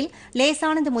மாவட்டங்களில்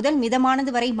லேசானது முதல்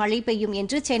மிதமானது வரை மழை பெய்யும்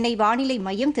என்று சென்னை வானிலை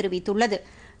மையம் தெரிவித்துள்ளது.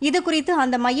 இதுகுறித்து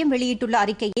அந்த மையம் வெளியிட்டுள்ள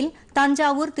அறிக்கையில்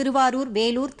தஞ்சாவூர், திருவாரூர்,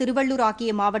 வேலூர், திருவள்ளூர்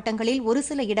ஆகிய மாவட்டங்களில் ஒரு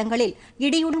சில இடங்களில்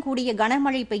இடியுடன் கூடிய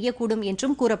கனமழை பெய்யக்கூடும்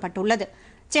என்றும் கூறப்பட்டுள்ளது.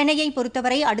 சென்னையை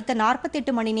பொறுத்தவரை அடுத்த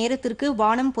 48 மணி நேரத்திற்கு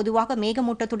வானம் பொதுவாக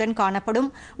மேகமூட்டத்துடன் காணப்படும்.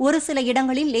 ஒரு சில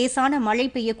இடங்களில் லேசான மழை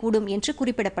பெய்யக்கூடும் என்று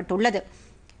குறிப்பிடப்பட்டுள்ளது.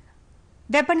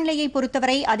 வெப்பநிலையை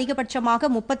பொறுத்தவரை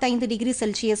அதிகபட்சமாக 35 டிகிரி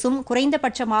செல்சியஸும்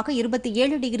குறைந்தபட்சமாக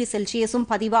 27 டிகிரி செல்சியஸும்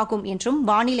பதிவாகும் என்றும்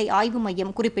வானிலை ஆய்வு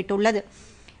மையம் குறிப்பிட்டுள்ளது.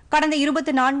 கடந்த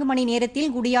 24 மணி நேரத்தில்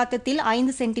குடியாத்தத்தில்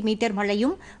 5 சென்டிமீட்டர்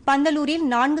மழையும், பந்தலூரில்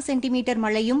 4 சென்டிமீட்டர்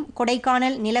மழையும்,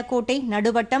 கொடைக்கானல், நிலக்கோட்டை,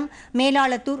 நடுவட்டம்,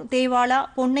 மேலாளத்தூர், தேவாலா,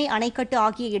 பொன்னை அணைக்கட்டு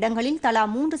ஆகிய இடங்களில் தலா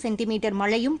 3 சென்டிமீட்டர்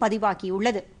மழையும்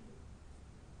பதிவாகியுள்ளது.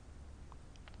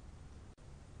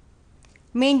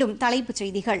 மீண்டும் தலைப்புச்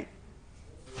செய்திகள்.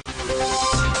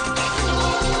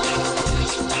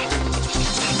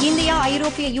 இந்தியா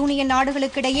ஐரோப்பிய யூனியன்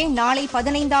நாடுகளுக்கிடையே நாளை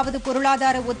 15வது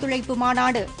பொருளாதார ஒத்துழைப்பு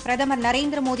மாநாடு. பிரதமர்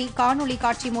நரேந்திர மோடி காணொலி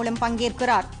காட்சி மூலம்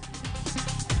பங்கேற்கிறார்.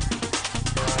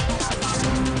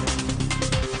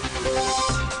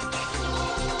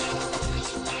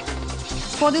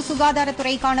 பொது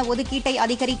சுகாதாரத்துறைக்கான ஒதுக்கீட்டை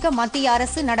அதிகரிக்க மத்திய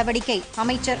அரசு நடவடிக்கை.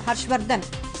 அமைச்சர் ஹர்ஷ்வர்தன்.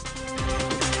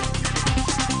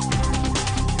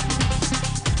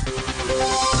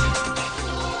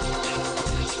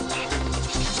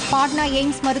 பாட்னா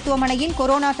எய்ம்ஸ் மருத்துவமனையில்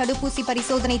கொரோனா தடுப்பூசி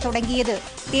பரிசோதனை தொடங்கியது.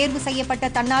 தேர்வு செய்யப்பட்ட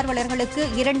தன்னார்வலர்களுக்கு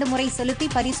 2 முறை செலுத்தி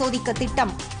பரிசோதிக்க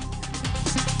திட்டம்.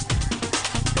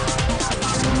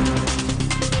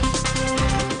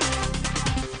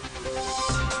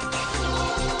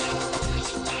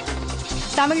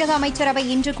 தமிழக அமைச்சரவை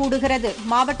இன்று கூடுகிறது.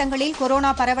 மாவட்டங்களில்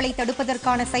கொரோனா பரவலை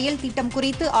தடுப்பதற்கான செயல் திட்டம்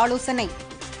குறித்து ஆலோசனை.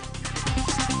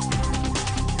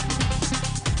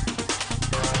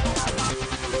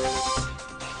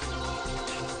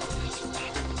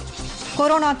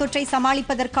 கொரோனா தொற்றை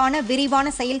சமாளிப்பதற்கான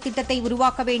விரிவான செயல் திட்டத்தை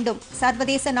உருவாக்க வேண்டும்.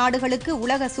 சர்வதேச நாடுகளுக்கு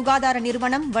உலக சுகாதார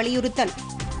நிறுவனம் வலியுறுத்தல்.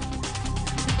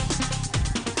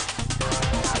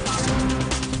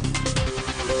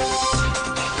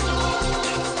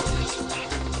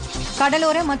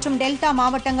 கடலோர மற்றும் டெல்டா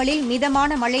மாவட்டங்களில்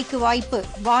மிதமான மழைக்கு வாய்ப்பு.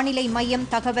 வானிலை மையம்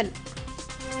தகவல்.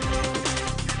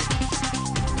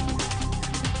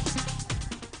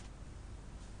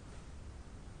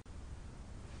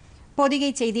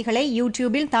 பொதிகை செய்திகளை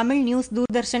யூடியூபில் தமிழ் நியூஸ்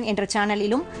தூர்தர்ஷன் என்ற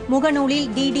சேனலிலும்,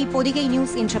 முகநூலில் டிடி பொதிகை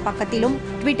நியூஸ் என்ற பக்கத்திலும்,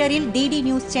 ட்விட்டரில் டிடி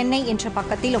நியூஸ் சென்னை என்ற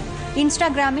பக்கத்திலும்,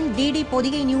 இன்ஸ்டாகிராமில் டிடி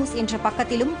பொதிகை நியூஸ் என்ற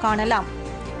பக்கத்திலும் காணலாம்.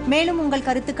 மேலும் உங்கள்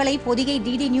கருத்துக்களை பொதிகை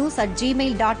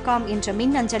ddnews@gmail.com என்ற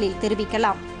மின் அஞ்சலில்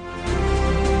தெரிவிக்கலாம்.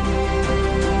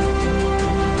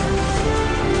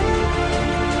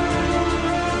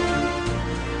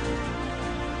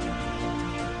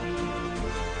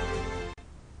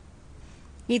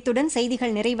 இத்துடன்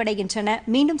செய்திகள் நிறைவடைகின்றன.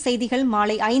 மீண்டும் செய்திகள்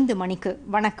மாலை 5 மணிக்கு.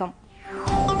 வணக்கம்.